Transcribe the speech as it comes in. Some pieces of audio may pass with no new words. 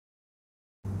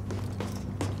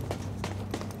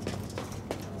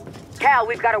Cal,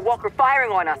 we've got a walker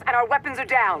firing on us, and our weapons are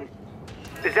down.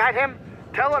 Is that him?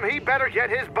 Tell him he better get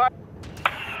his butt.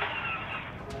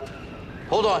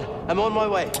 Hold on, I'm on my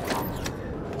way.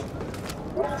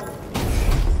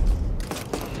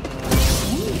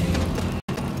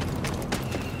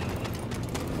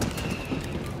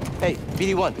 Hey,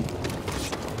 BD1.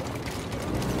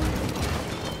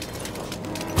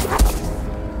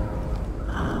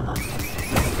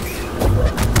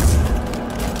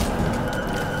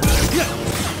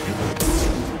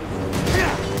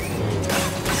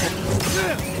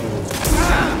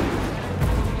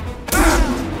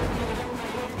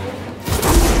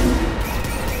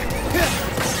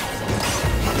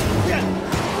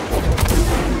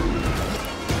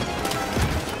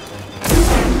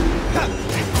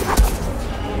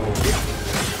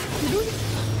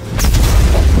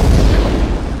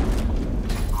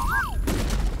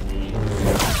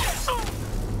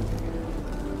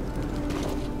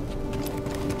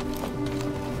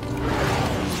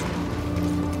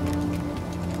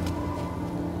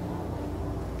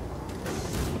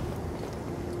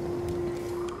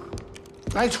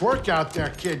 Nice work out there,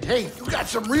 kid. Hey, you got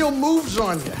some real moves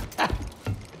on you.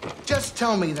 Just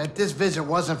tell me that this visit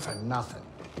wasn't for nothing.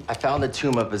 I found the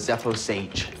tomb of a Zepho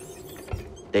sage.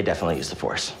 They definitely used the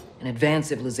Force. An advanced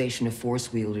civilization of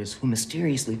Force wielders who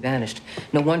mysteriously vanished.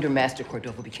 No wonder Master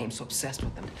Cordova became so obsessed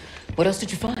with them. What else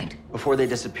did you find? Before they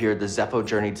disappeared, the Zepho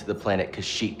journeyed to the planet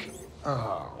Kashyyyk.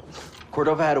 Oh.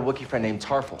 Cordova had a Wookiee friend named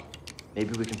Tarful.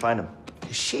 Maybe we can find him.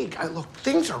 Sheik, look,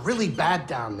 things are really bad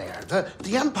down there.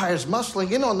 The Empire's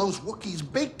muscling in on those Wookiees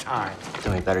big time.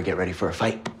 Then we better get ready for a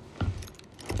fight.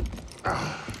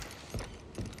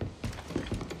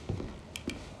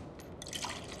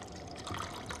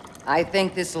 I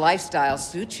think this lifestyle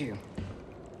suits you.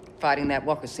 Fighting that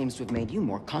walker seems to have made you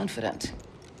more confident.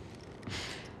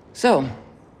 So,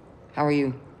 how are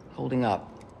you holding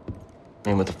up?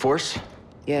 And with the Force?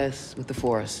 Yes, with the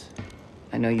Force.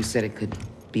 I know you said it could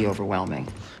be overwhelming.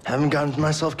 Haven't gotten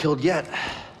myself killed yet.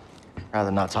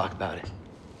 Rather not talk about it.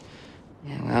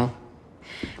 Yeah, well,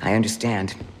 I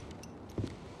understand.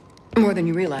 More than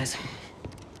you realize.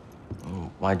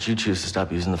 Why'd you choose to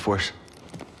stop using the Force?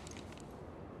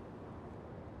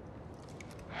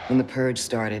 When the Purge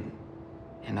started,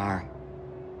 and our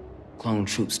clone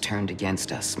troops turned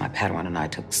against us, my Padawan and I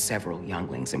took several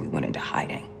younglings and we went into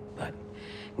hiding. But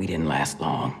we didn't last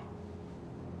long.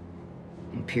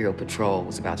 Imperial Patrol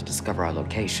was about to discover our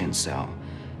location, so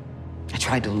I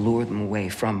tried to lure them away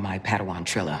from my Padawan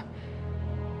Trilla.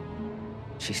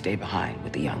 She stayed behind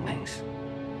with the younglings,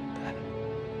 but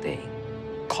they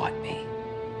caught me.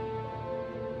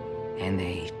 And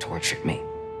they tortured me.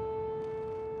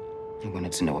 They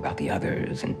wanted to know about the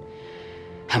others and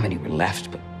how many were left,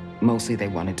 but mostly they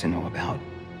wanted to know about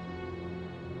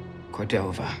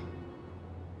Cordova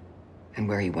and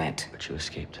where he went. But you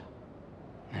escaped.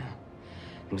 Yeah.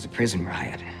 It was a prison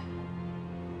riot.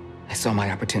 I saw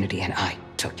my opportunity and I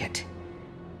took it.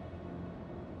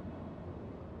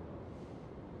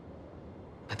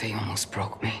 But they almost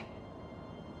broke me.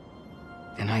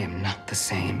 And I am not the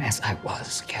same as I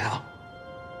was, Cal.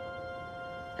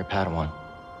 Your Padawan.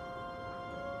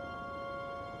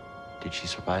 Did she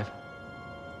survive?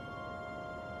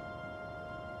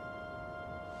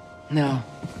 No.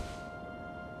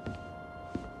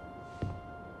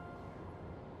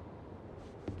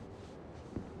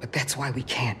 But that's why we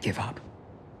can't give up.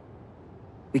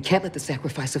 We can't let the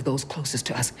sacrifice of those closest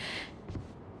to us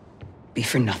be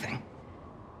for nothing.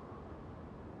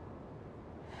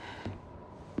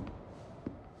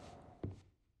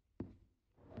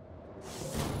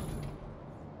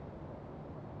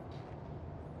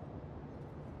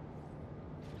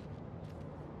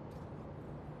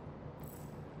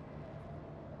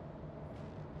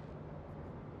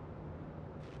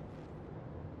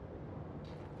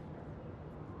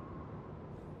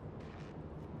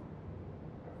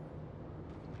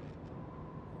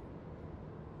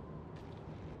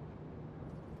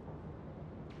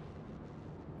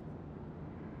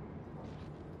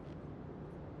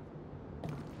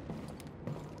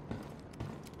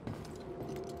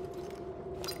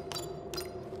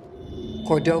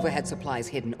 Cordova had supplies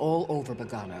hidden all over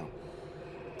Bogano.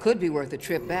 Could be worth a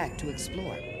trip back to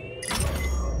explore.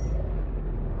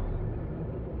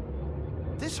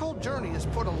 This whole journey has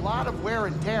put a lot of wear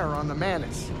and tear on the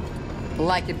Manus.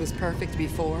 Like it was perfect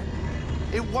before?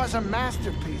 It was a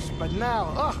masterpiece, but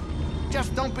now,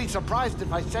 just don't be surprised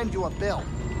if I send you a bill.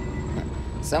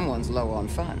 Someone's low on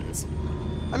funds.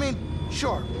 I mean,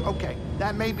 sure, okay,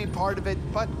 that may be part of it,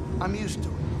 but I'm used to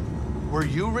it. Were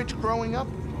you rich growing up?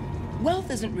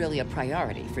 Wealth isn't really a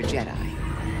priority for Jedi.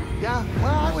 Yeah,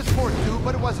 well, I was bored too,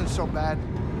 but it wasn't so bad.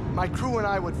 My crew and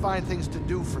I would find things to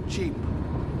do for cheap.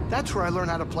 That's where I learned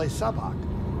how to play Subhawk.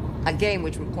 A game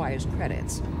which requires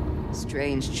credits.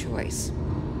 Strange choice.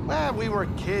 Well, we were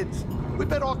kids. We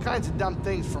bet all kinds of dumb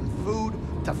things from food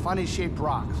to funny-shaped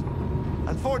rocks.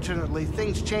 Unfortunately,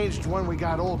 things changed when we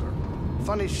got older.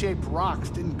 Funny-shaped rocks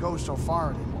didn't go so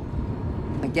far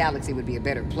anymore. The galaxy would be a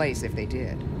better place if they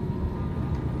did.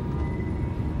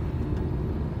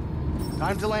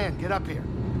 Time to land. Get up here.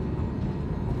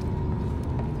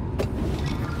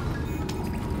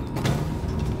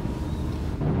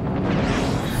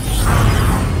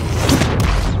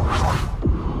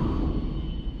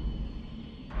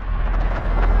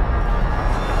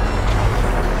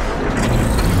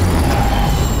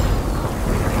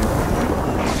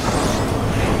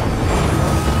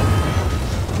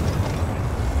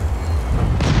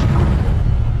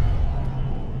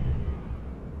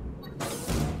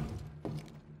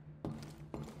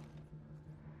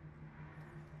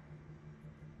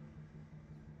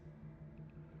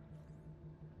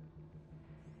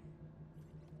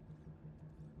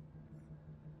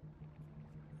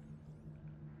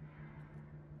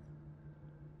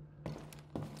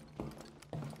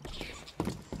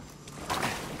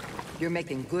 You're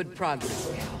making good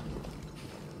progress, Cal.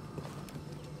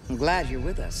 I'm glad you're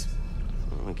with us.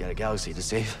 We got a galaxy to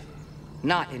save.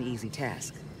 Not an easy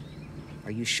task.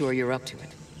 Are you sure you're up to it?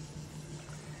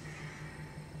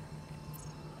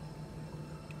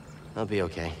 I'll be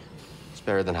okay. It's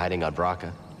better than hiding on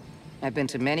Braca. I've been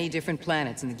to many different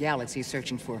planets in the galaxy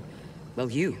searching for, well,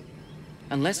 you.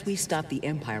 Unless we stop the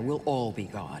Empire, we'll all be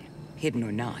gone. Hidden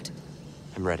or not.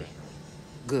 I'm ready.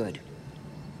 Good.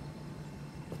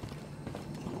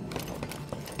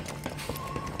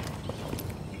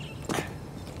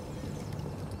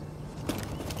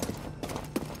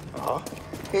 Oh,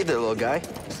 hey there, little guy.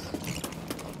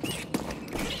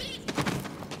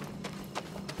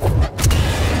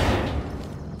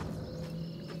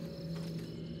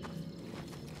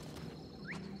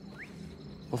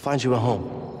 We'll find you a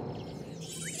home.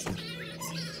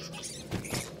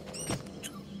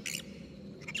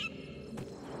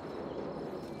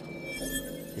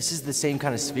 This is the same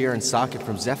kind of sphere and socket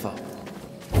from Zepho.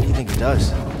 What do you think it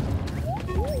does?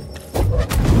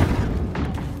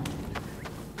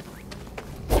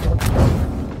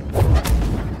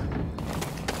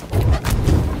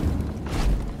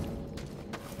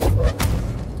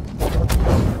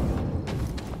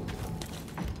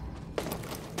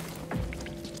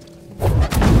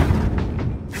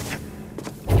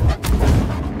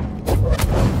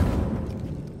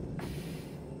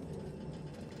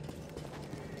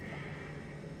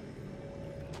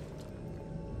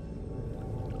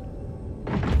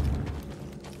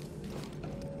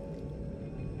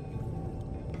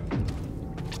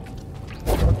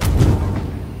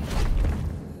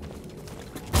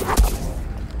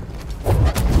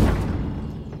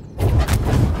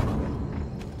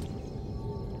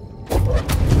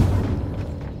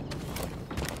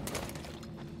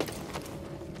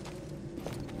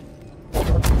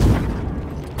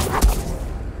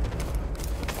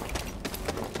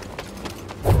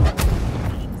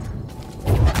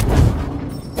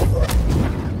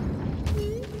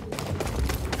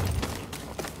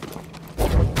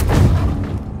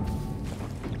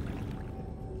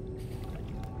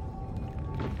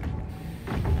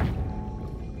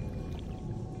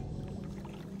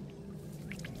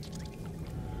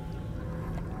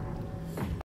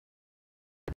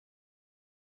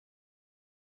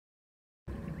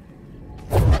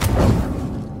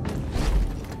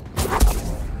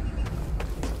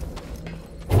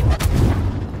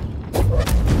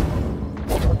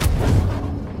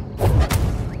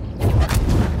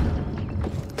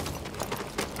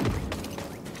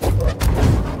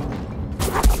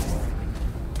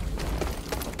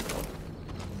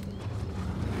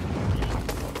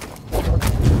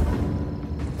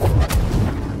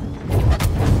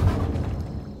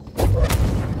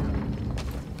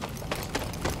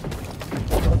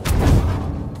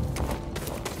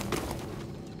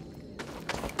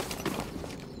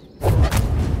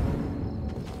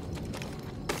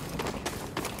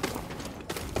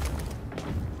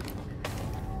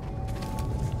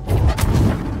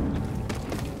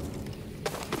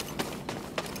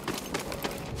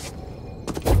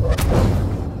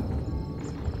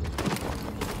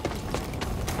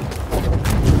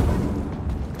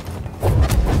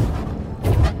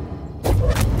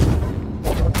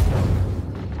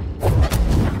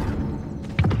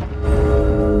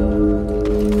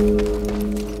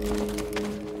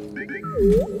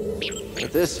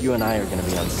 With this, you and I are gonna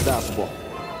be unstoppable.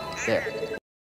 There.